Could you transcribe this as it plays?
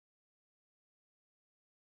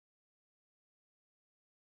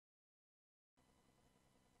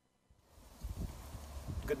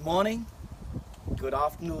Good morning, good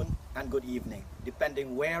afternoon, and good evening,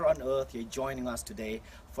 depending where on Earth you're joining us today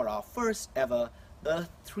for our first ever Earth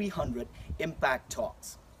 300 Impact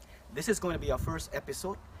Talks. This is going to be our first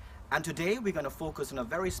episode, and today we're going to focus on a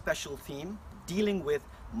very special theme dealing with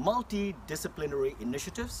multidisciplinary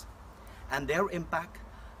initiatives and their impact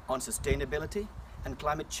on sustainability and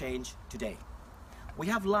climate change today. We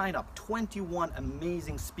have lined up 21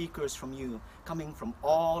 amazing speakers from you coming from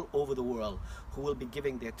all over the world who will be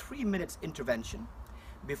giving their 3 minutes intervention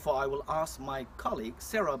before I will ask my colleague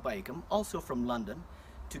Sarah Baigam, also from London,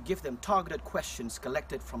 to give them targeted questions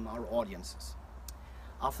collected from our audiences.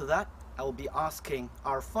 After that, I will be asking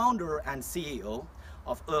our founder and CEO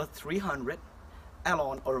of Earth 300,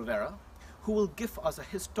 Alon Oliveira, who will give us a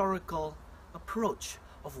historical approach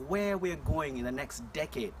of where we're going in the next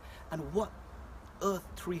decade and what Earth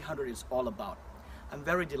 300 is all about. I'm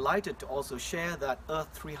very delighted to also share that Earth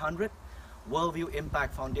 300, Worldview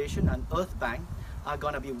Impact Foundation and Earth Bank are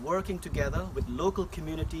going to be working together with local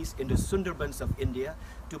communities in the Sundarbans of India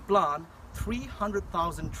to plant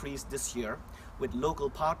 300,000 trees this year with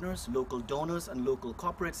local partners, local donors and local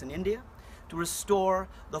corporates in India to restore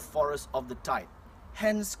the forest of the tide,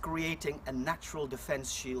 hence creating a natural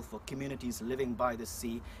defense shield for communities living by the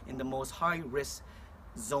sea in the most high-risk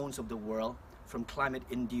zones of the world, from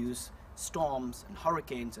climate-induced storms and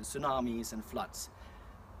hurricanes and tsunamis and floods,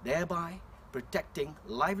 thereby protecting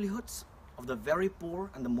livelihoods of the very poor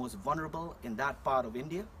and the most vulnerable in that part of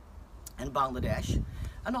India and Bangladesh,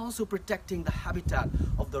 and also protecting the habitat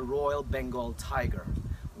of the Royal Bengal tiger.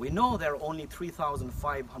 We know there are only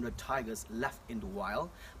 3,500 tigers left in the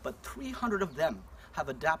wild, but 300 of them have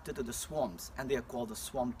adapted to the swamps, and they are called the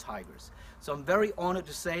swamp tigers. So I'm very honored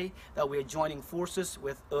to say that we are joining forces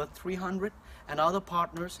with Earth 300 and other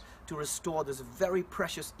partners to restore this very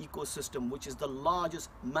precious ecosystem, which is the largest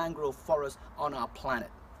mangrove forest on our planet.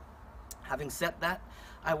 Having said that,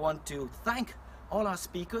 I want to thank all our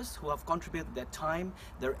speakers who have contributed their time,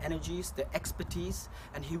 their energies, their expertise,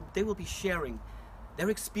 and they will be sharing their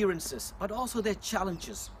experiences, but also their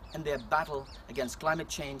challenges and their battle against climate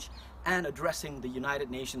change and addressing the United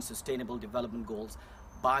Nations Sustainable Development Goals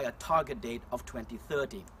by a target date of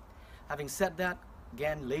 2030. Having said that,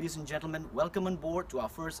 again, ladies and gentlemen, welcome on board to our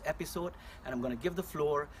first episode, and I'm going to give the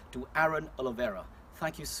floor to Alon Oliveira.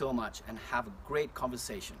 Thank you so much and have a great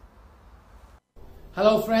conversation.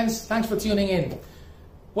 Hello friends, thanks for tuning in.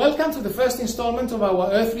 Welcome to the first installment of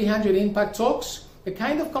our Earth 300 Impact Talks. The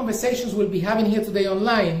kind of conversations we'll be having here today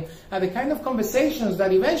online are the kind of conversations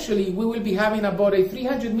that eventually we will be having aboard a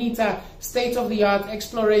 300-meter state-of-the-art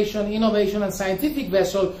exploration, innovation and scientific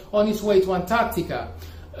vessel on its way to Antarctica.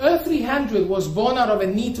 Earth 300 was born out of a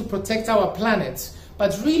need to protect our planet,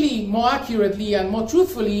 but really, more accurately and more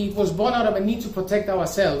truthfully, it was born out of a need to protect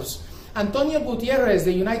ourselves. Antonio Gutierrez,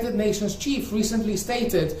 the United Nations chief, recently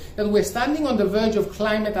stated that we're standing on the verge of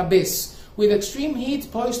climate abyss, with extreme heat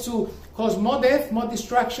poised to cause more death, more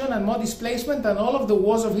destruction and more displacement than all of the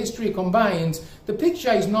wars of history combined. The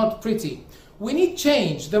picture is not pretty. We need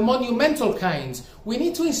change, the monumental kind. We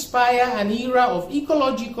need to inspire an era of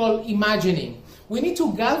ecological imagining. We need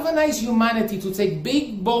to galvanize humanity to take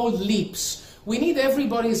big, bold leaps. We need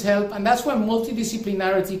everybody's help, and that's where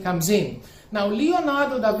multidisciplinarity comes in. Now,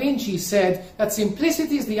 Leonardo da Vinci said that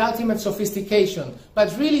simplicity is the ultimate sophistication,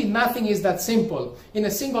 but really nothing is that simple. In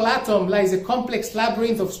a single atom lies a complex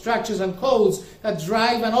labyrinth of structures and codes that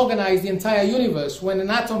drive and organize the entire universe. When an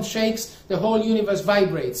atom shakes, the whole universe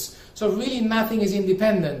vibrates. So really nothing is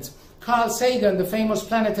independent. Carl Sagan, the famous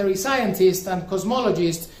planetary scientist and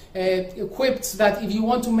cosmologist, quipped that if you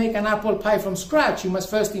want to make an apple pie from scratch, you must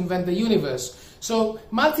first invent the universe. So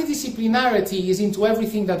multidisciplinarity is into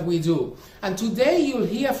everything that we do. And today you'll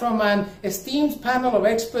hear from an esteemed panel of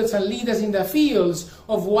experts and leaders in their fields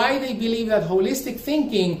of why they believe that holistic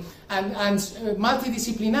thinking and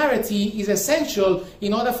multidisciplinarity is essential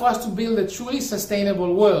in order for us to build a truly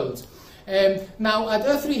sustainable world. Now at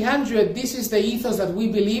Earth 300, this is the ethos that we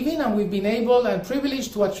believe in, and we've been able and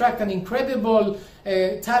privileged to attract an incredible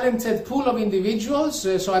talented pool of individuals.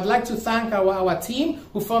 So I'd like to thank our team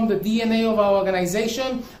who form the DNA of our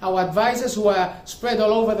organization, our advisors who are spread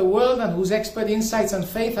all over the world and whose expert insights and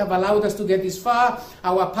faith have allowed us to get this far,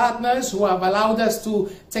 our partners who have allowed us to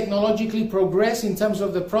technologically progress in terms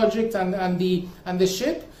of the project and the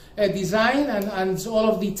ship design and all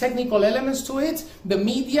of the technical elements to it, the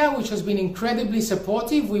media, which has been incredibly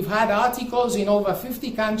supportive. We've had articles in over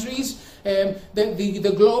 50 countries,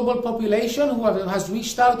 the global population who has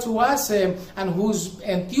reached out to us and whose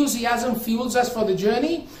enthusiasm fuels us for the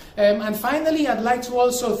journey. And finally, I'd like to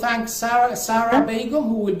also thank Sarah Begum,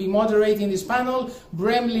 who will be moderating this panel,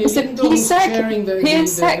 Bremley Lindo, who's chairing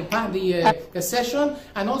the session,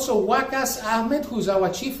 and also Wakas Ahmed, who's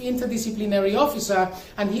our Chief Interdisciplinary Officer,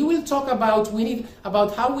 and he will talk about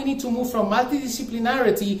how we need to move from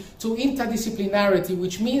multidisciplinarity to interdisciplinarity,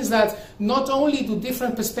 which means that not only do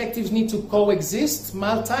different perspectives need to coexist,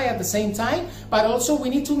 multi at the same time, but also we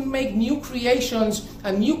need to make new creations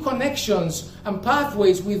and new connections and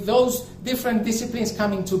pathways with those different disciplines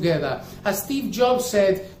coming together. As Steve Jobs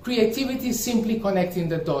said, creativity is simply connecting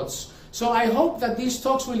the dots. So I hope that these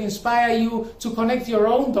talks will inspire you to connect your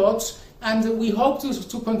own dots, and we hope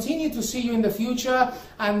to continue to see you in the future,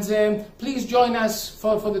 and please join us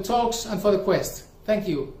for the talks and for the quest. Thank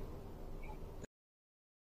you.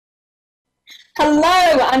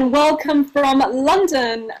 Hello and welcome from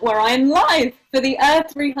London, where I am live for the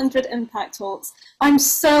Earth 300 Impact Talks. I'm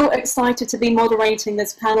so excited to be moderating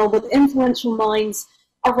this panel with influential minds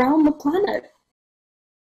around the planet.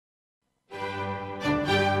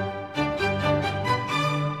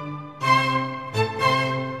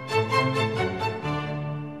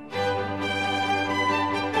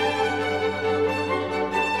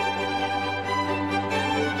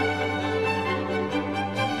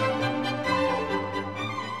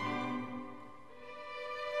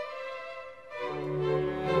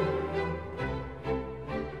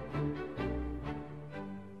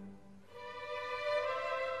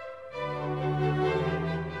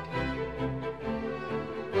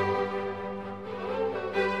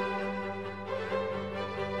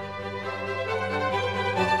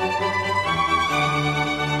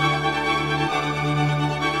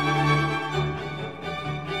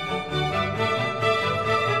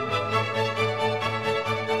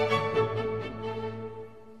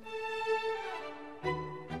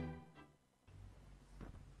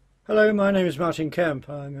 Hello, my name is Martin Kemp.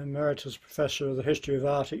 I'm Emeritus Professor of the History of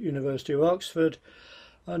Art at University of Oxford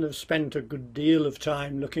and have spent a good deal of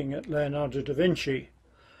time looking at Leonardo da Vinci.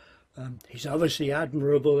 He's obviously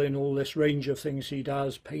admirable in all this range of things he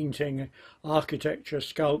does: painting, architecture,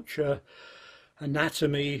 sculpture,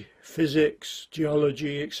 anatomy, physics,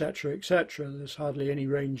 geology, etc., etc. There's hardly any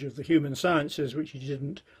range of the human sciences which he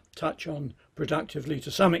didn't touch on productively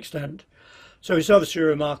to some extent. So he's obviously a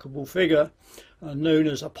remarkable figure, known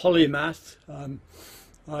as a polymath.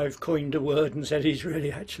 I've coined a word and said he's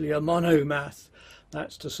really actually a monomath.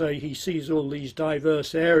 That's to say, he sees all these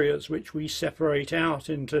diverse areas which we separate out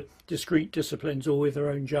into discrete disciplines, all with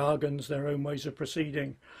their own jargons, their own ways of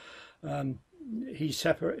proceeding.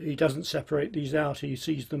 He doesn't separate these out. He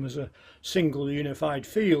sees them as a single unified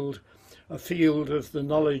field, a field of the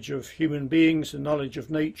knowledge of human beings, the knowledge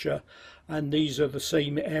of nature, and these are the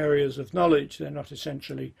same areas of knowledge. They're not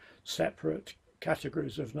essentially separate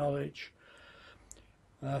categories of knowledge.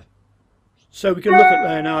 So we can look at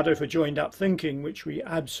Leonardo for joined up thinking, which we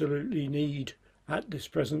absolutely need at this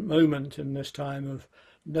present moment in this time of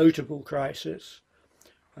notable crisis.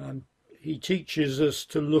 He teaches us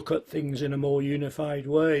to look at things in a more unified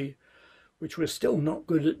way, which we're still not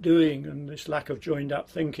good at doing, and this lack of joined up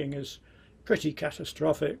thinking is pretty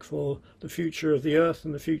catastrophic for the future of the Earth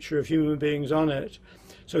and the future of human beings on it.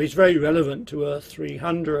 So he's very relevant to Earth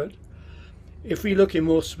 300. If we look in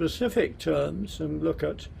more specific terms and look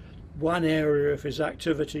at one area of his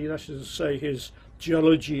activity, that is to say his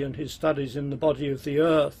geology and his studies in the body of the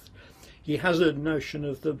Earth, he has a notion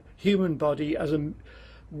of the human body as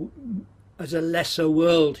a lesser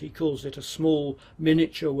world. He calls it a small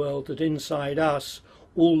miniature world, that inside us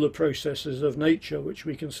all the processes of nature which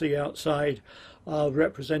we can see outside are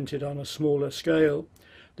represented on a smaller scale.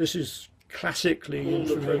 This is classically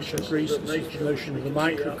in ancient Greece, this is the notion of the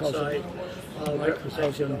microcosm.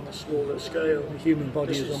 Microcosm on a smaller scale. The human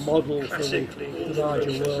body is a model for the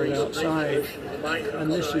larger world outside,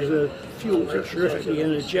 and this is a fuel for terrifically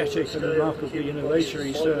energetic and remarkably innovative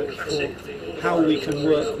research for how we can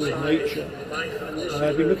work with nature.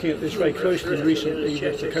 I've been looking at this very closely recently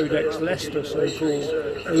with the Codex Leicester,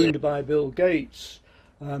 so-called, owned by Bill Gates.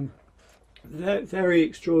 Very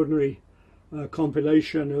extraordinary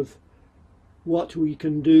compilation of what we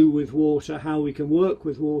can do with water, how we can work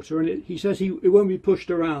with water, and he says it won't be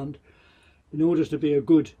pushed around. In order to be a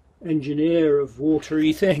good engineer of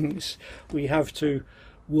watery things, we have to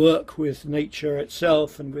work with nature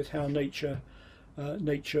itself and with how nature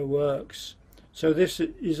works. So this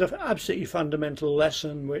is an absolutely fundamental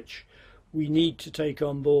lesson which we need to take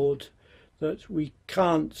on board, that we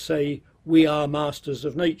can't say we are masters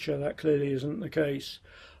of nature. That clearly isn't the case,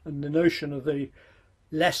 and the notion of the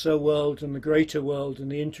lesser world and the greater world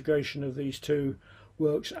and the integration of these two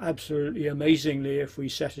works absolutely amazingly if we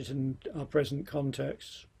set it in our present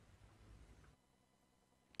context.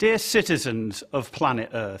 Dear citizens of planet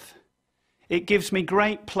Earth, it gives me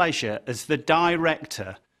great pleasure as the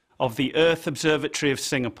director of the Earth Observatory of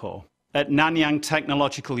Singapore at Nanyang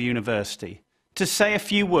Technological University to say a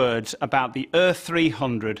few words about the Earth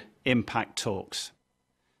 300 Impact Talks.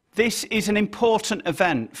 This is an important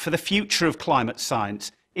event for the future of climate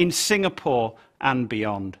science in Singapore and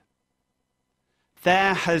beyond.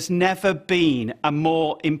 There has never been a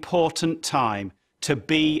more important time to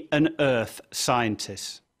be an Earth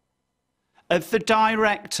scientist. As the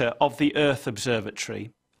director of the Earth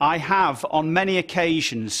Observatory, I have on many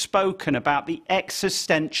occasions spoken about the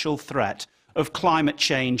existential threat of climate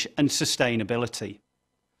change and sustainability.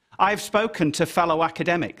 I have spoken to fellow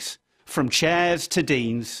academics, from chairs to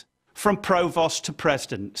deans, from provosts to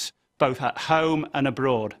presidents, both at home and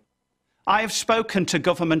abroad. I have spoken to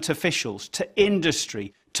government officials, to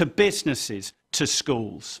industry, to businesses, to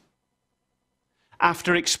schools.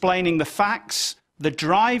 After explaining the facts, the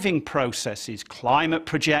driving processes, climate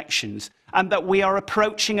projections, and that we are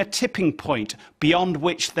approaching a tipping point beyond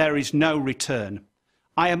which there is no return,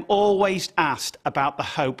 I am always asked about the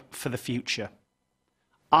hope for the future.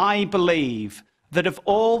 I believe that of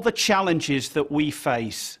all the challenges that we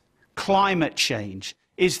face, climate change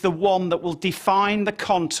is the one that will define the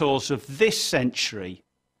contours of this century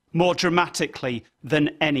more dramatically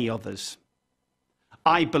than any others.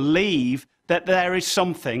 I believe that there is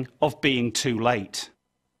something of being too late.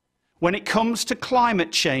 When it comes to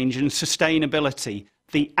climate change and sustainability,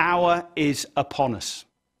 the hour is upon us.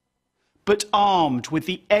 But armed with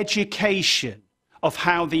the education of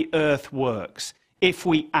how the Earth works, if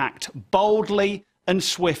we act boldly and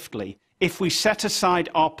swiftly, if we set aside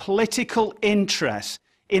our political interests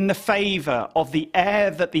in the favour of the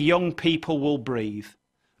air that the young people will breathe,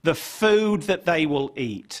 the food that they will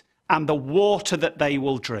eat, and the water that they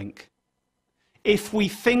will drink, if we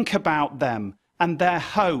think about them and their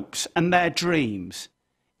hopes and their dreams,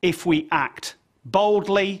 if we act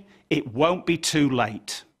boldly, it won't be too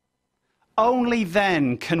late. Only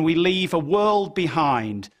then can we leave a world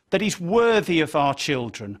behind that is worthy of our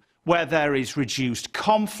children, where there is reduced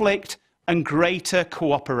conflict and greater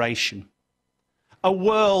cooperation. A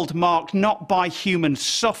world marked not by human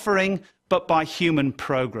suffering, but by human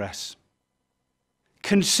progress.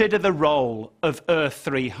 Consider the role of Earth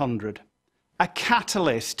 300. A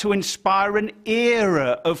catalyst to inspire an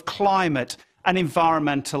era of climate and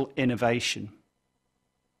environmental innovation.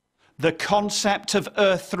 The concept of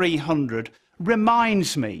Earth 300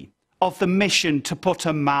 reminds me of the mission to put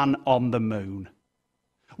a man on the moon.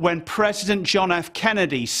 When President John F.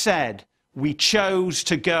 Kennedy said, "We chose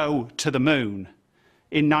to go to the moon,"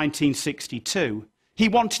 in 1962, he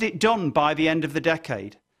wanted it done by the end of the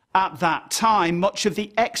decade. At that time, much of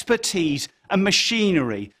the expertise and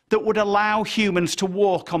machinery that would allow humans to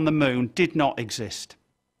walk on the moon did not exist.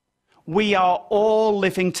 We are all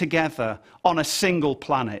living together on a single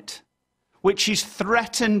planet, which is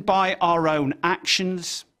threatened by our own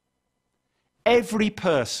actions. Every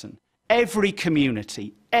person, every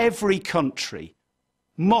community, every country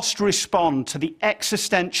must respond to the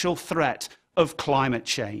existential threat of climate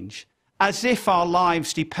change, as if our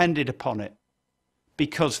lives depended upon it,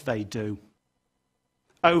 because they do.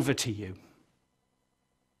 Over to you.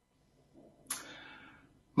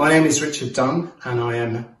 My name is Richard Dunn and I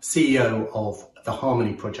am CEO of the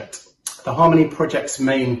Harmony Project. The Harmony Project's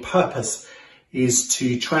main purpose is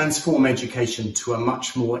to transform education to a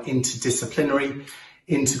much more interdisciplinary,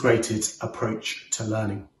 integrated approach to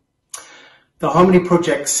learning. The Harmony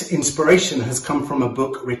Project's inspiration has come from a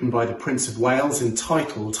book written by the Prince of Wales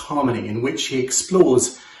entitled Harmony, in which he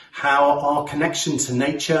explores how our connection to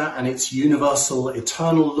nature and its universal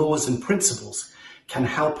eternal laws and principles can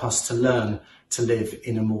help us to learn to live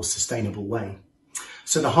in a more sustainable way.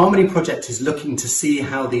 So the Harmony Project is looking to see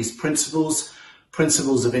how these principles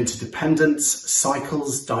of interdependence,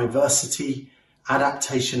 cycles, diversity,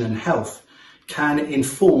 adaptation and health can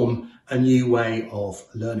inform a new way of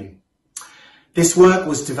learning. This work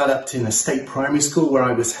was developed in a state primary school where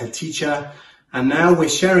I was head teacher, and now we're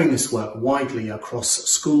sharing this work widely across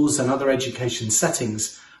schools and other education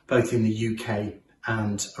settings, both in the UK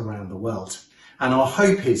and around the world. And our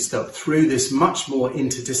hope is that through this much more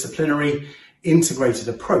interdisciplinary, integrated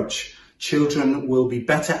approach, children will be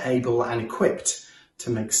better able and equipped to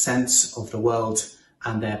make sense of the world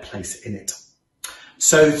and their place in it.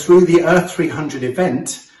 So through the Earth 300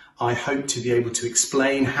 event, I hope to be able to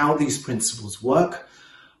explain how these principles work,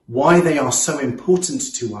 why they are so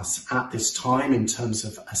important to us at this time in terms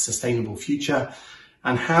of a sustainable future,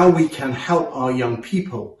 and how we can help our young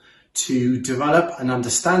people to develop an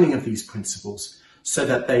understanding of these principles so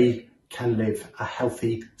that they can live a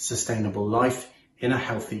healthy, sustainable life in a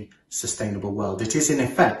healthy, sustainable world. It is in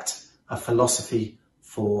effect a philosophy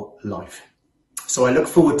for life. So I look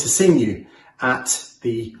forward to seeing you at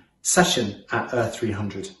the session at Earth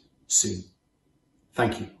 300 soon.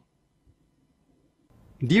 Thank you.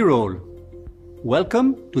 Dear all,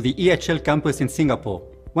 welcome to the EHL campus in Singapore.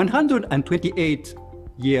 128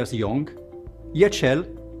 years young,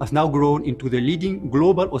 EHL has now grown into the leading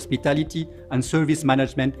global hospitality and service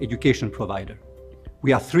management education provider.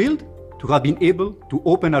 We are thrilled to have been able to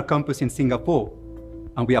open our campus in Singapore,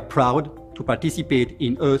 and we are proud to participate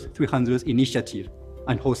in Earth 300's initiative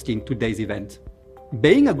and hosting today's event.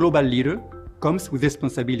 Being a global leader comes with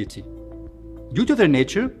responsibility. Due to their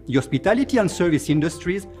nature, the hospitality and service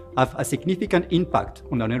industries have a significant impact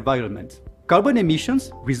on our environment. Carbon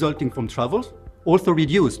emissions resulting from travel, also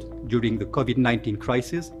reduced during the COVID-19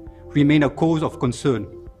 crisis, remain a cause of concern,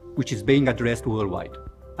 which is being addressed worldwide.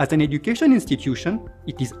 As an education institution,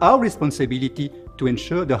 it is our responsibility to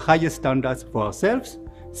ensure the highest standards for ourselves,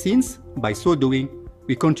 since, by so doing,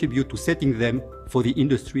 we contribute to setting them for the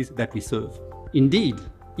industries that we serve. Indeed,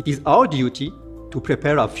 it is our duty to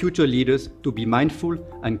prepare our future leaders to be mindful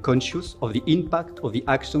and conscious of the impact of the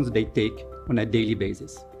actions they take on a daily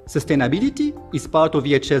basis. Sustainability is part of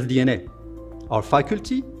EHL's DNA. Our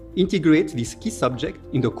faculty integrates this key subject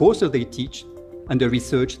in the courses they teach and the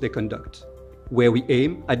research they conduct, where we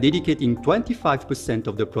aim at dedicating 25%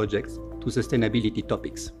 of the projects to sustainability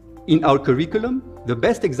topics. In our curriculum, the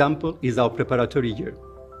best example is our preparatory year,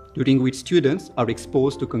 during which students are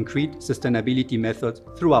exposed to concrete sustainability methods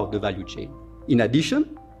throughout the value chain. In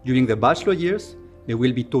addition, during the bachelor years, they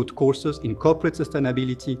will be taught courses in corporate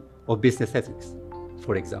sustainability or business ethics,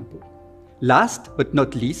 for example. Last but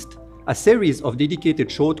not least, a series of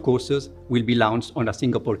dedicated short courses will be launched on our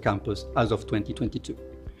Singapore campus as of 2022.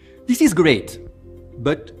 This is great,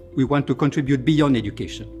 but we want to contribute beyond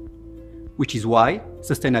education, which is why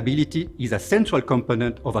sustainability is a central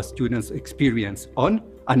component of our students' experience on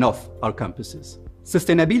and off our campuses.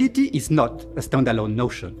 Sustainability is not a standalone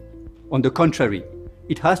notion. On the contrary,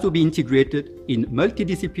 it has to be integrated in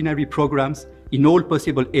multidisciplinary programs in all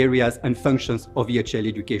possible areas and functions of EHL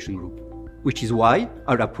Education Group, which is why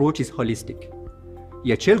our approach is holistic.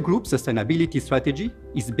 EHL Group's sustainability strategy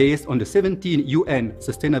is based on the 17 UN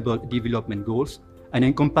Sustainable Development Goals and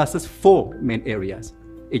encompasses 4 main areas: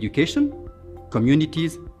 education,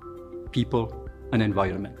 communities, people, and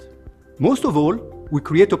environment. Most of all, we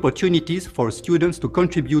create opportunities for students to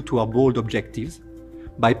contribute to our bold objectives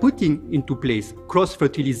by putting into place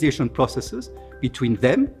cross-fertilization processes between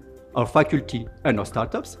them, our faculty, and our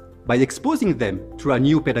startups, by exposing them to a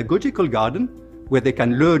new pedagogical garden where they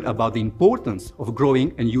can learn about the importance of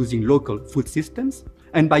growing and using local food systems,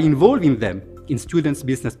 and by involving them in students'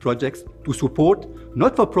 business projects to support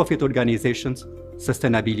not-for-profit organizations,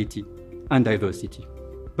 sustainability, and diversity.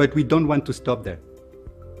 But we don't want to stop there.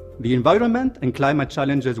 The environment and climate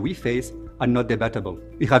challenges we face are not debatable.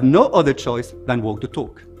 We have no other choice than walk the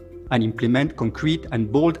talk and implement concrete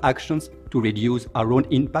and bold actions to reduce our own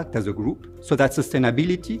impact as a group so that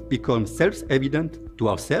sustainability becomes self-evident to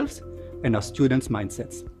ourselves and our students'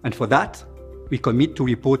 mindsets. And for that, we commit to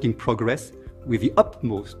reporting progress with the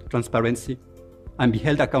utmost transparency and be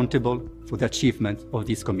held accountable for the achievement of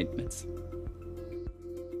these commitments.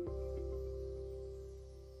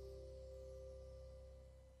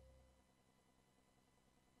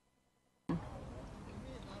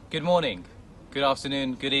 Good morning, good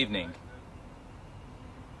afternoon, good evening.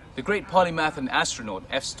 The great polymath and astronaut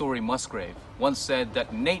F. Story Musgrave once said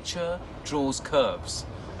that nature draws curves,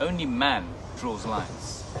 only man draws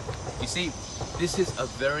lines. You see, this is a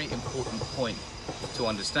very important point to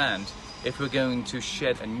understand if we're going to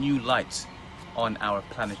shed a new light on our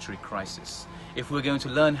planetary crisis, if we're going to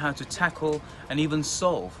learn how to tackle and even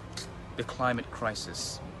solve the climate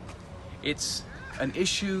crisis. It's an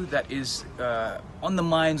issue that is on the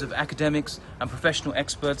minds of academics and professional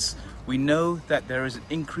experts. We know that there is an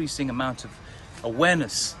increasing amount of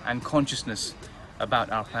awareness and consciousness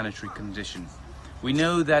about our planetary condition. We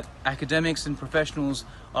know that academics and professionals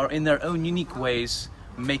are in their own unique ways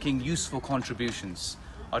making useful contributions,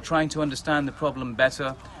 are trying to understand the problem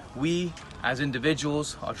better. We as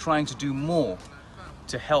individuals are trying to do more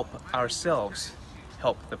to help ourselves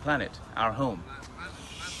help the planet, our home.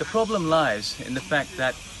 The problem lies in the fact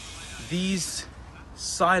that these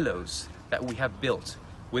silos that we have built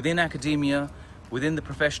within academia, within the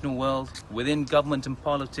professional world, within government and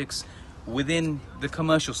politics, within the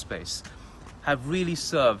commercial space, have really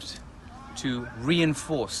served to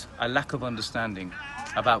reinforce a lack of understanding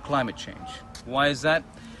about climate change. Why is that?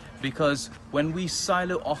 Because when we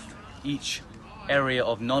silo off each area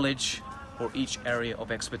of knowledge or each area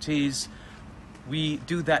of expertise, we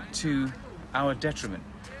do that to our detriment.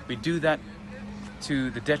 We do that to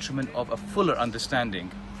the detriment of a fuller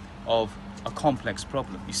understanding of a complex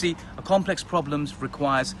problem. You see, a complex problem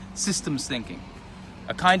requires systems thinking,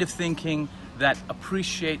 a kind of thinking that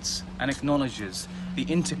appreciates and acknowledges the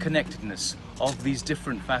interconnectedness of these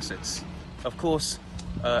different facets. Of course,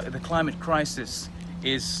 the climate crisis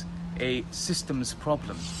is a systems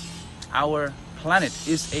problem. Our planet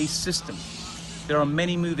is a system. There are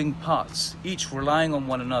many moving parts, each relying on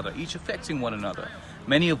one another, each affecting one another,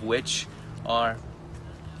 many of which are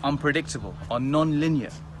unpredictable, are non-linear.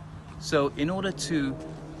 So in order to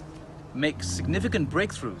make significant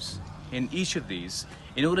breakthroughs in each of these,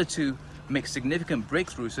 in order to make significant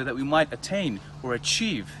breakthroughs so that we might attain or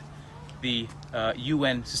achieve the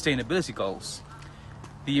UN sustainability goals,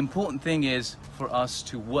 the important thing is for us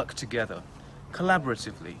to work together,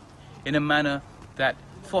 collaboratively, in a manner that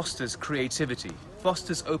fosters creativity,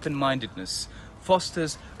 fosters open-mindedness,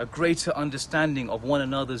 fosters a greater understanding of one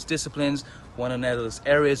another's disciplines, one another's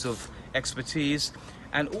areas of expertise,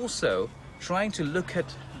 and also trying to look at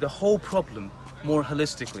the whole problem more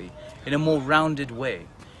holistically, in a more rounded way,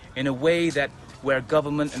 in a way that where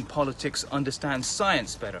government and politics understand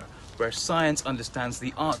science better, where science understands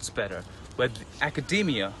the arts better, where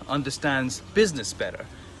academia understands business better,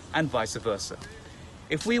 and vice versa.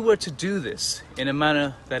 If we were to do this in a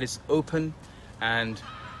manner that is open and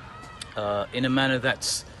in a manner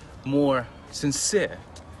that's more sincere,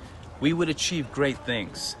 we would achieve great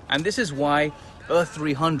things. And this is why Earth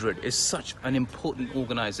 300 is such an important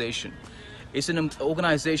organization. It's an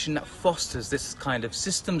organization that fosters this kind of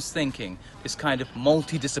systems thinking, this kind of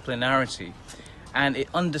multidisciplinarity, and it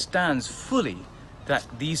understands fully that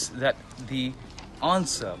the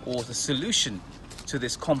answer or the solution to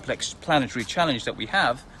this complex planetary challenge that we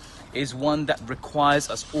have is one that requires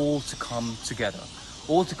us all to come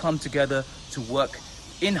together to work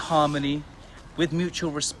in harmony, with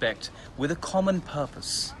mutual respect, with a common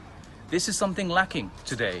purpose. This is something lacking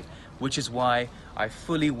today, which is why I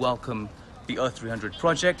fully welcome the Earth 300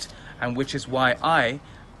 project, and which is why I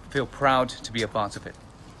feel proud to be a part of it.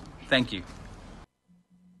 Thank you.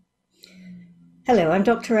 Hello, I'm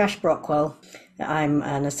Dr. Ash Brockwell. I'm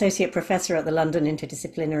an associate professor at the London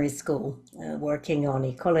Interdisciplinary School, working on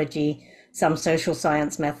ecology, some social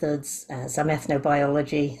science methods, some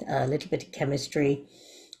ethnobiology, a little bit of chemistry,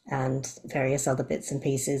 and various other bits and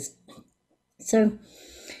pieces. So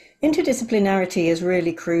interdisciplinarity is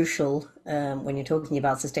really crucial when you're talking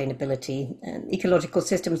about sustainability. Ecological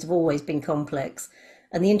systems have always been complex,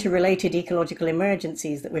 and the interrelated ecological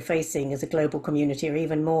emergencies that we're facing as a global community are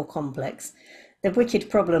even more complex. They're wicked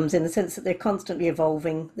problems in the sense that they're constantly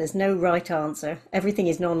evolving. There's no right answer. Everything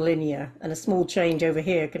is non-linear, and a small change over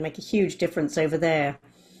here can make a huge difference over there.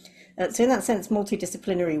 So in that sense,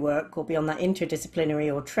 multidisciplinary work, or beyond that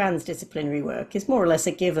interdisciplinary or transdisciplinary work, is more or less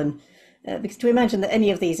a given. Because to imagine that any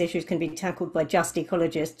of these issues can be tackled by just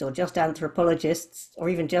ecologists or just anthropologists or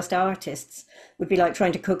even just artists would be like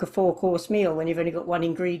trying to cook a 4-course meal when you've only got one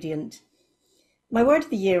ingredient. My word of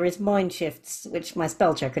the year is mind shifts, which my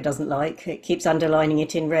spell checker doesn't like. It keeps underlining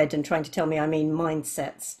it in red and trying to tell me I mean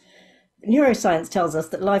mindsets. Neuroscience tells us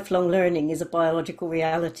that lifelong learning is a biological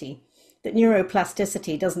reality, that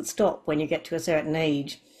neuroplasticity doesn't stop when you get to a certain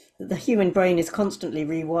age, that the human brain is constantly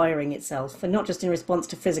rewiring itself, and not just in response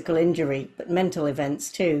to physical injury, but mental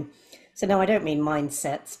events too. So no, I don't mean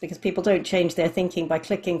mindsets, because people don't change their thinking by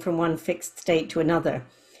clicking from one fixed state to another.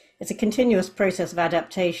 It's a continuous process of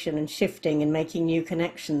adaptation and shifting and making new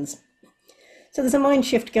connections. So there's a mind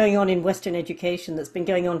shift going on in Western education that's been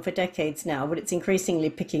going on for decades now, but it's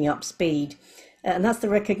increasingly picking up speed. And that's the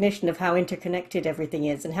recognition of how interconnected everything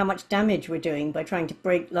is and how much damage we're doing by trying to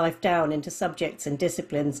break life down into subjects and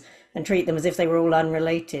disciplines and treat them as if they were all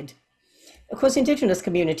unrelated. Of course, Indigenous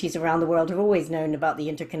communities around the world have always known about the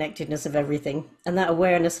interconnectedness of everything, and that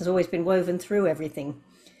awareness has always been woven through everything.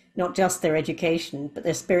 Not just their education, but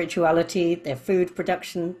their spirituality, their food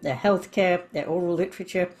production, their healthcare, their oral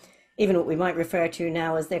literature, even what we might refer to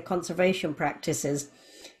now as their conservation practices.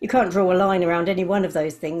 You can't draw a line around any one of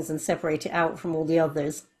those things and separate it out from all the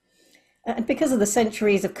others. And because of the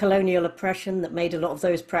centuries of colonial oppression that made a lot of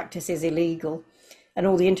those practices illegal, and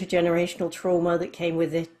all the intergenerational trauma that came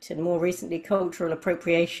with it, and more recently cultural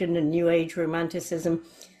appropriation and New Age romanticism,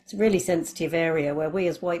 it's a really sensitive area where we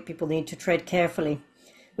as white people need to tread carefully.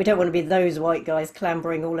 We don't want to be those white guys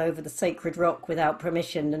clambering all over the sacred rock without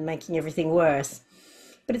permission and making everything worse.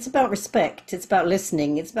 But it's about respect, it's about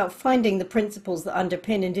listening, it's about finding the principles that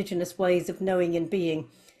underpin Indigenous ways of knowing and being,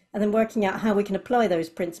 and then working out how we can apply those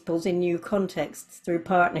principles in new contexts through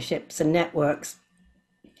partnerships and networks.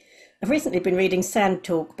 I've recently been reading Sand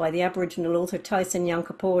Talk by the Aboriginal author Tyson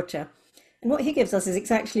Yunkaporta, and what he gives us is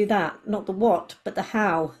exactly that, not the what, but the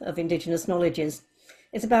how of Indigenous knowledges.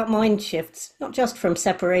 It's about mind shifts, not just from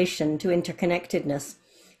separation to interconnectedness,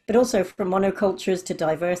 but also from monocultures to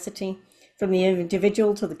diversity, from the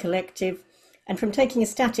individual to the collective, and from taking a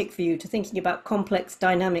static view to thinking about complex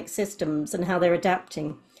dynamic systems and how they're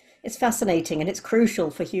adapting. It's fascinating and it's crucial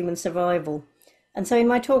for human survival. And so in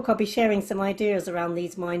my talk, I'll be sharing some ideas around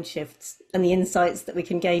these mind shifts and the insights that we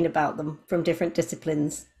can gain about them from different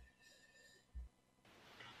disciplines.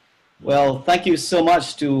 Well, thank you so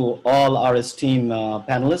much to all our esteemed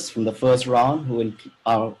panelists from the first round who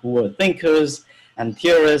were thinkers and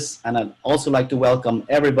theorists. And I'd also like to welcome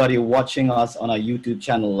everybody watching us on our YouTube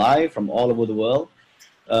channel live from all over the world.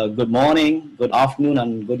 Good morning, good afternoon,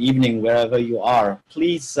 and good evening, wherever you are.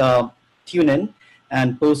 Please tune in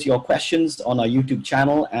and post your questions on our YouTube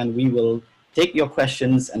channel, and we will take your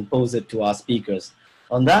questions and pose it to our speakers.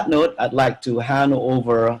 On that note, I'd like to hand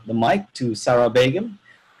over the mic to Sarah Begum,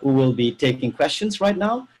 who will be taking questions right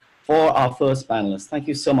now for our first panelist. Thank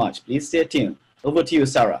you so much. Please stay tuned. Over to you,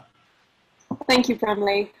 Sarah. Thank you,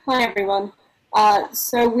 Bramley. Hi, everyone.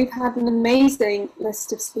 So we've had an amazing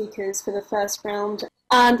list of speakers for the first round.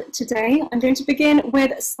 And today I'm going to begin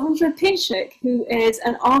with Sandra Pinchik, who is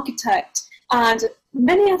an architect and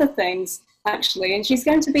many other things, actually. And she's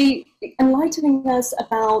going to be enlightening us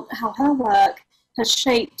about how her work has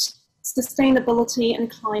shaped sustainability and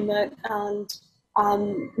climate and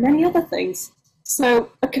many other things. So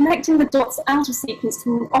connecting the dots out of sequence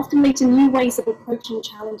can often lead to new ways of approaching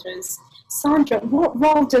challenges. Sandra, what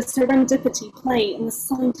role does serendipity play in the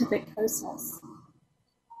scientific process?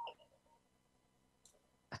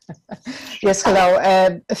 Yes,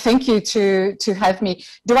 hello. Thank you to have me.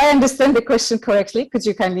 Do I understand the question correctly? Could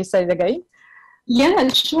you kindly say it again? Yeah,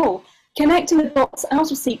 sure. Connecting the dots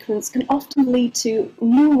out of sequence can often lead to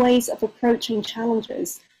new ways of approaching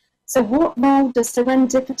challenges. So what role does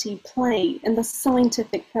serendipity play in the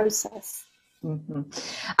scientific process? Mm-hmm.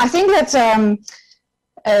 I think that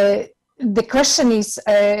the question is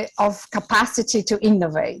of capacity to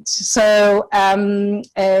innovate. So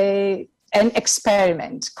an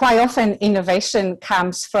experiment. Quite often innovation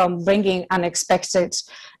comes from bringing unexpected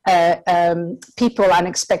people,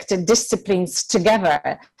 unexpected disciplines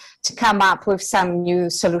together to come up with some new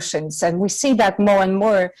solutions. And we see that more and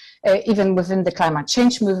more, even within the climate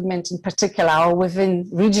change movement in particular, or within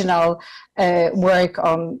regional work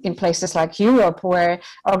in places like Europe, where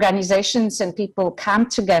organizations and people come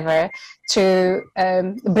together to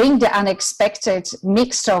bring the unexpected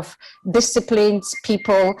mix of disciplines,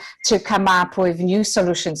 people, to come up with new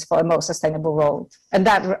solutions for a more sustainable world. And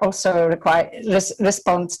that also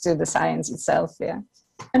responds to the science itself, yeah.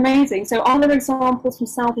 Amazing. So are there examples from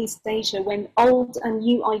Southeast Asia when old and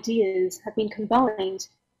new ideas have been combined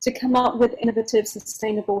to come up with innovative,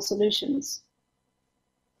 sustainable solutions?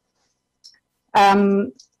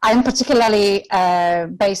 I'm particularly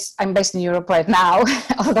based in Europe right now,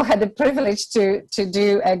 although I had the privilege to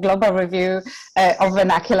do a global review of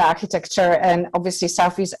vernacular architecture, and obviously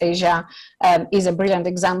Southeast Asia is a brilliant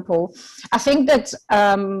example. I think that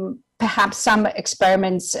perhaps some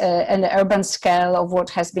experiments in the urban scale of what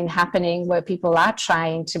has been happening, where people are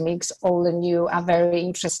trying to mix old and new, are very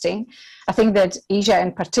interesting. I think that Asia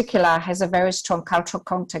in particular has a very strong cultural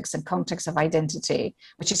context and context of identity,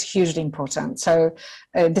 which is hugely important. So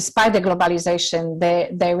despite the globalization,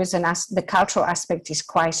 there is the cultural aspect is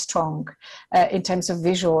quite strong in terms of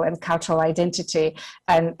visual and cultural identity,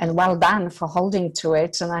 and well done for holding to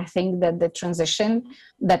it. And I think that the transition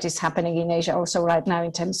that is happening in Asia also right now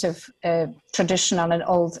in terms of traditional and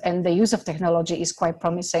old and the use of technology is quite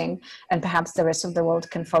promising, and perhaps the rest of the world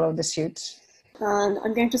can follow the suit. And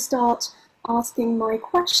I'm going to start asking my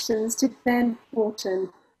questions to Ben Horton.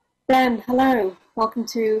 Ben, hello. Welcome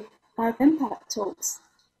to Earth Impact Talks.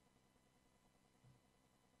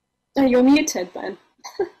 Oh, you're muted, Ben.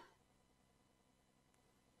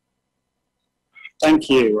 Thank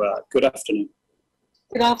you. Good afternoon.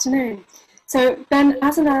 Good afternoon. So, Ben,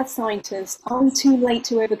 as an earth scientist, are we too late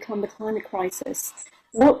to overcome the climate crisis?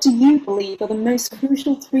 What do you believe are the most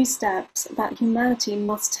crucial 3 steps that humanity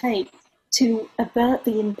must take to avert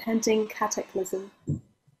the impending cataclysm?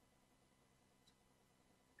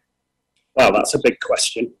 Well, that's a big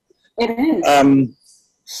question. It is.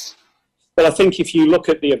 But I think if you look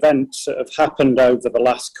at the events that have happened over the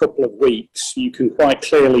last couple of weeks, you can quite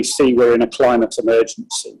clearly see we're in a climate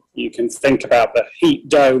emergency. You can think about the heat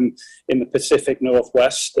dome in the Pacific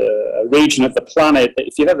Northwest, a region of the planet that,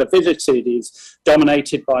 if you've ever visited, is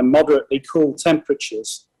dominated by moderately cool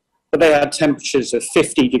temperatures. But they had temperatures of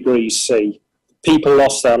 50 degrees C. people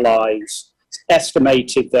lost their lives. It's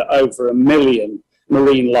estimated that over 1 million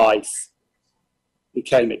marine life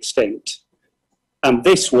became extinct. And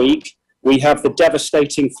this week, we have the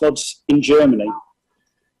devastating floods in Germany.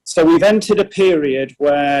 So we've entered a period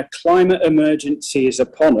where climate emergency is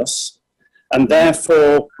upon us, and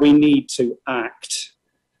therefore we need to act.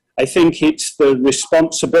 I think it's the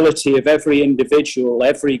responsibility of every individual,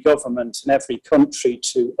 every government, and every country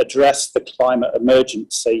to address the climate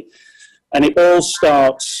emergency. And it all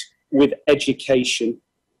starts with education.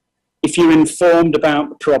 If you're informed about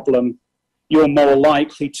the problem, you're more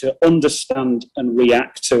likely to understand and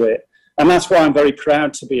react to it. And that's why I'm very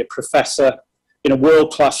proud to be a professor in a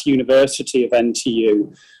world-class university of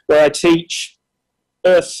NTU, where I teach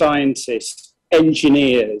earth scientists,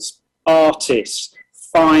 engineers, artists,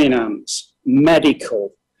 finance,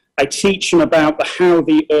 medical. I teach them about how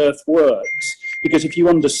the earth works, because if you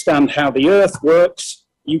understand how the earth works,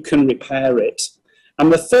 you can repair it.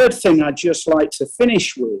 And the third thing I'd just like to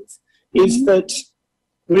finish with is that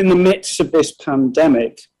we're in the midst of this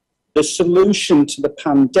pandemic. The solution to the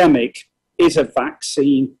pandemic is a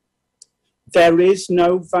vaccine. There is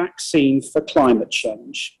no vaccine for climate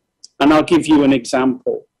change. And I'll give you an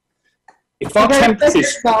example. If our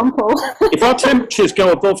temperatures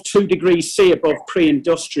go above 2 degrees C above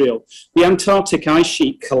pre-industrial, the Antarctic ice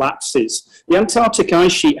sheet collapses. The Antarctic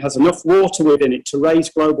ice sheet has enough water within it to raise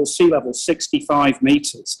global sea level 65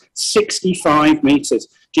 meters. 65 meters.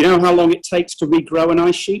 Do you know how long it takes to regrow an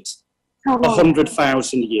ice sheet?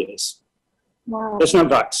 100,000 years. Wow. There's no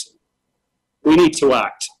vaccine. We need to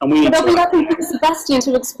act, and we need to act. There'll be nothing for Sebastian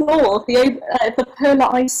to explore if the polar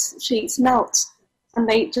ice sheets melt and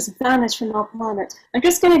they just vanish from our planet. I'm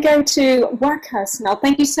just going to go to Wakas now.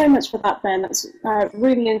 Thank you so much for that, Ben. That's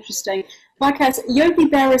really interesting. Wakas, Yogi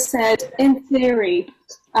Berra said, in theory,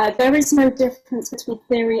 there is no difference between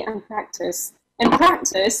theory and practice. In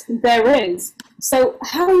practice, there is. So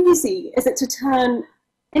how easy is it to turn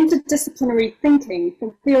interdisciplinary thinking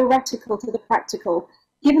from theoretical to the practical,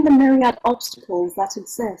 given the myriad obstacles that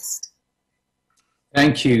exist?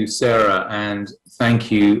 Thank you, Sarah, and thank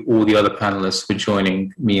you all the other panelists for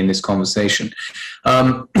joining me in this conversation.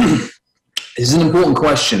 This is an important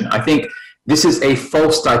question. I think this is a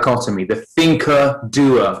false dichotomy, the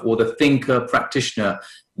thinker-doer or the thinker-practitioner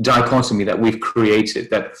dichotomy that we've created,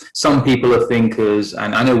 that some people are thinkers,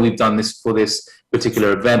 and I know we've done this for this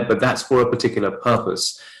particular event, but that's for a particular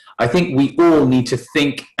purpose. I think we all need to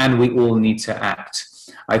think and we all need to act.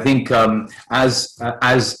 I think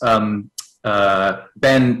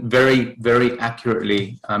Ben very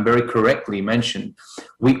accurately and very correctly mentioned,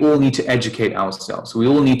 we all need to educate ourselves. We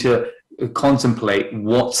all need to contemplate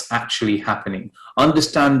what's actually happening,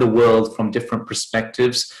 understand the world from different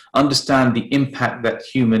perspectives, understand the impact that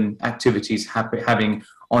human activities having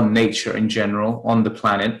on nature in general, on the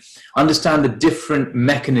planet, understand the different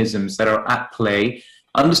mechanisms that are at play,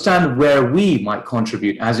 understand where we might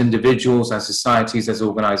contribute as individuals, as societies, as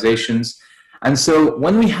organizations. And so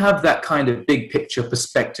when we have that kind of big picture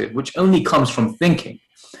perspective, which only comes from thinking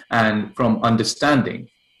and from understanding,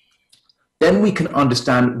 then we can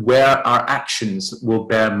understand where our actions will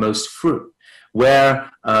bear most fruit, where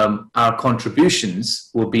our contributions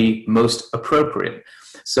will be most appropriate.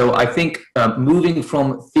 So I think moving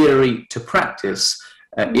from theory to practice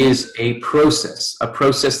is a process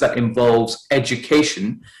that involves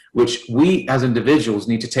education, which we as individuals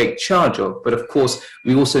need to take charge of. But of course,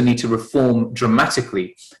 we also need to reform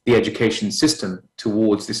dramatically the education system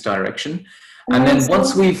towards this direction. And then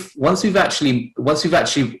once we've actually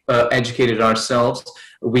educated ourselves,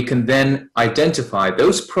 we can then identify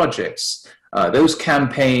those projects, those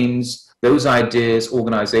campaigns, those ideas,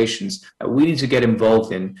 organizations that we need to get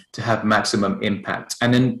involved in to have maximum impact,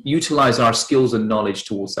 and then utilize our skills and knowledge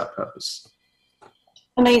towards that purpose.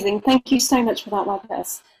 Amazing. Thank you so much for that,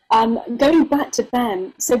 Wakas. Going back to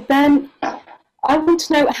Ben. So Ben, I want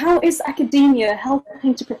to know, how is academia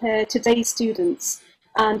helping to prepare today's students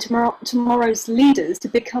and tomorrow's leaders to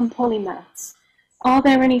become polymaths? Are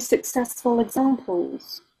there any successful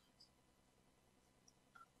examples?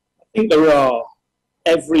 I think there are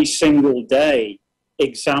every single day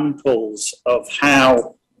examples of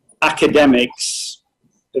how academics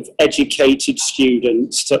have educated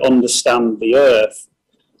students to understand the earth.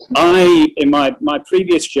 In my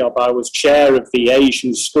previous job, I was chair of the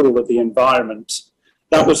Asian School of the Environment.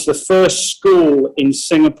 That was the first school in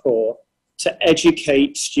Singapore to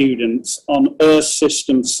educate students on earth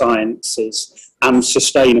system sciences and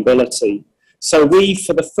sustainability. So we,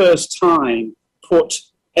 for the first time, put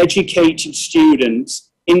educated students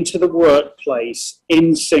into the workplace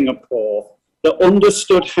in Singapore that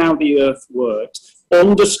understood how the earth worked,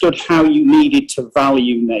 understood how you needed to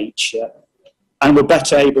value nature, and were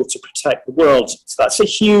better able to protect the world. So that's a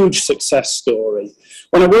huge success story.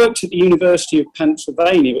 When I worked at the University of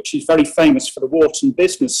Pennsylvania, which is very famous for the Wharton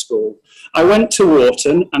Business School, I went to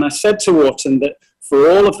Wharton and I said to Wharton that for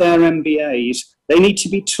all of their MBAs, they need to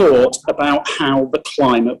be taught about how the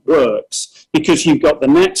climate works, because you've got the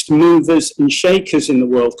next movers and shakers in the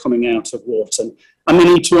world coming out of Wharton, and they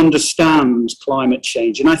need to understand climate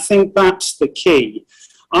change. And I think that's the key.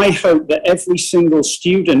 I hope that every single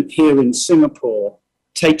student here in Singapore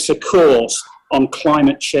takes a course on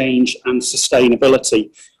climate change and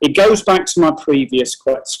sustainability. It goes back to my previous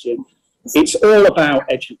question. It's all about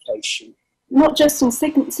education. Not just in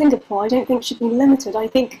Singapore, I don't think it should be limited. I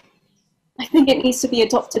think it needs to be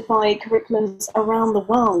adopted by curriculums around the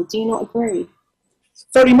world. Do you not agree?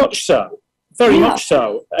 Very much so. Very much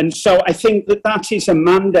so. And so I think that that is a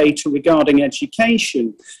mandate regarding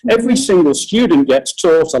education. Every single student gets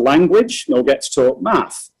taught a language, or gets taught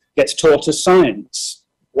math, gets taught a science.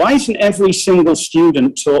 Why isn't every single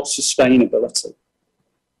student taught sustainability?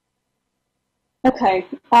 Okay,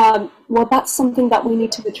 well, that's something that we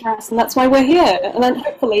need to address, and that's why we're here. And then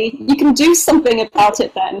hopefully you can do something about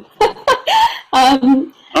it then.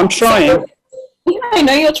 I'm trying. So, yeah, I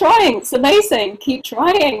know you're trying. It's amazing. Keep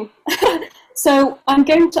trying. So I'm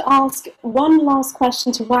going to ask one last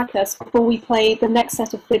question to Wakas before we play the next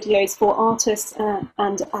set of videos for artists and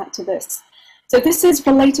activists. So this is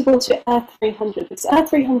relatable to Earth 300, because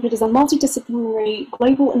Earth 300 is a multidisciplinary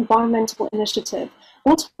global environmental initiative.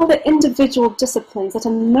 What are the individual disciplines that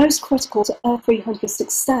are most critical to Earth 300's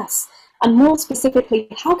success? And more specifically,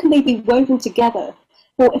 how can they be woven together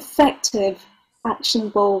for effective,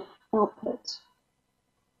 actionable output?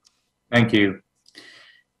 Thank you.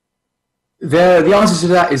 The answer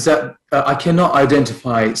to that is that I cannot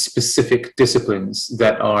identify specific disciplines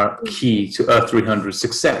that are key to Earth 300's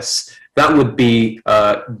success. That would be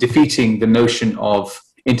defeating the notion of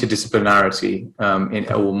interdisciplinarity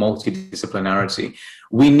or multidisciplinarity.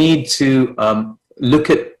 We need to look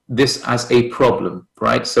at this as a problem,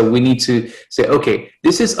 right? So we need to say, okay,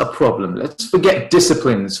 this is a problem. Let's forget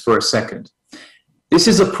disciplines for a second. This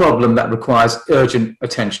is a problem that requires urgent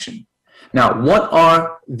attention. Now, what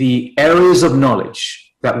are the areas of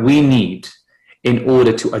knowledge that we need in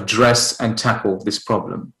order to address and tackle this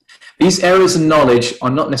problem? These areas of knowledge are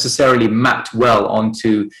not necessarily mapped well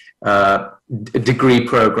onto degree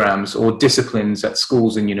programs or disciplines at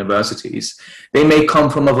schools and universities. They may come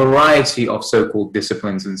from a variety of so-called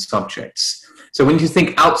disciplines and subjects. So when you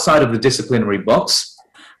think outside of the disciplinary box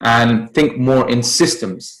and think more in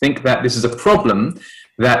systems, think that this is a problem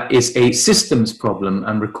that is a systems problem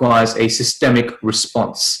and requires a systemic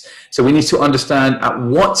response. So we need to understand at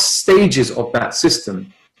what stages of that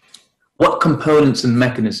system, what components and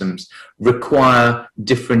mechanisms require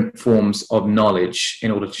different forms of knowledge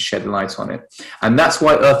in order to shed light on it. And that's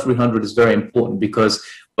why Earth 300 is very important, because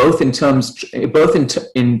both in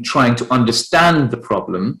trying to understand the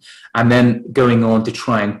problem and then going on to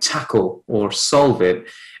try and tackle or solve it,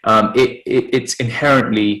 it's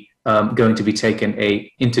inherently going to be taken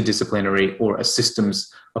a interdisciplinary or a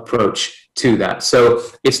systems approach to that. So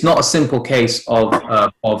it's not a simple case of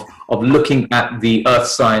looking at the earth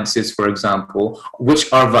sciences, for example,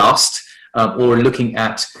 which are vast, or looking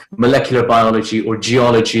at molecular biology or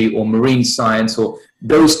geology or marine science or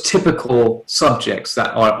those typical subjects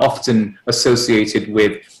that are often associated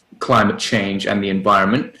with climate change and the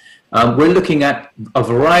environment. We're looking at a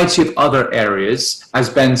variety of other areas. As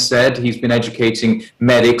Ben said, he's been educating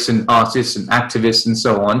medics and artists and activists and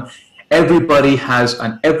so on. Everybody has,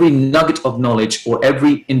 and every nugget of knowledge or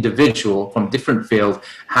every individual from different fields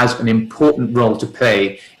has an important role to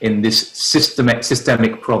play in this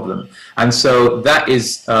systemic problem. And so that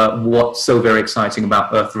is what's so very exciting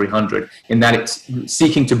about Earth 300, in that it's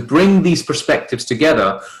seeking to bring these perspectives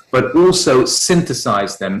together, but also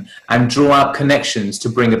synthesize them and draw out connections to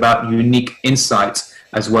bring about unique insights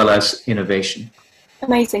as well as innovation.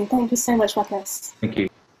 Amazing. Thank you so much, Wakas. Thank you.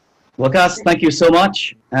 Wakas, thank you so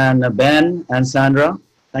much. And Ben and Sandra,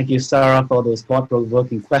 thank you, Sarah, for those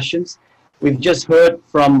thought-provoking questions. We've just heard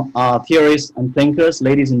from our theorists and thinkers.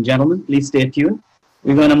 Ladies and gentlemen, please stay tuned.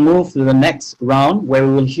 We're going to move to the next round where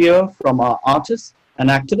we will hear from our artists and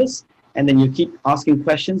activists, and then you keep asking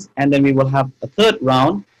questions, and then we will have a third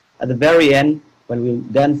round at the very end when we'll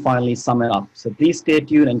then finally sum it up. So please stay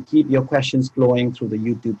tuned and keep your questions flowing through the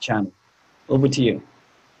YouTube channel. Over to you.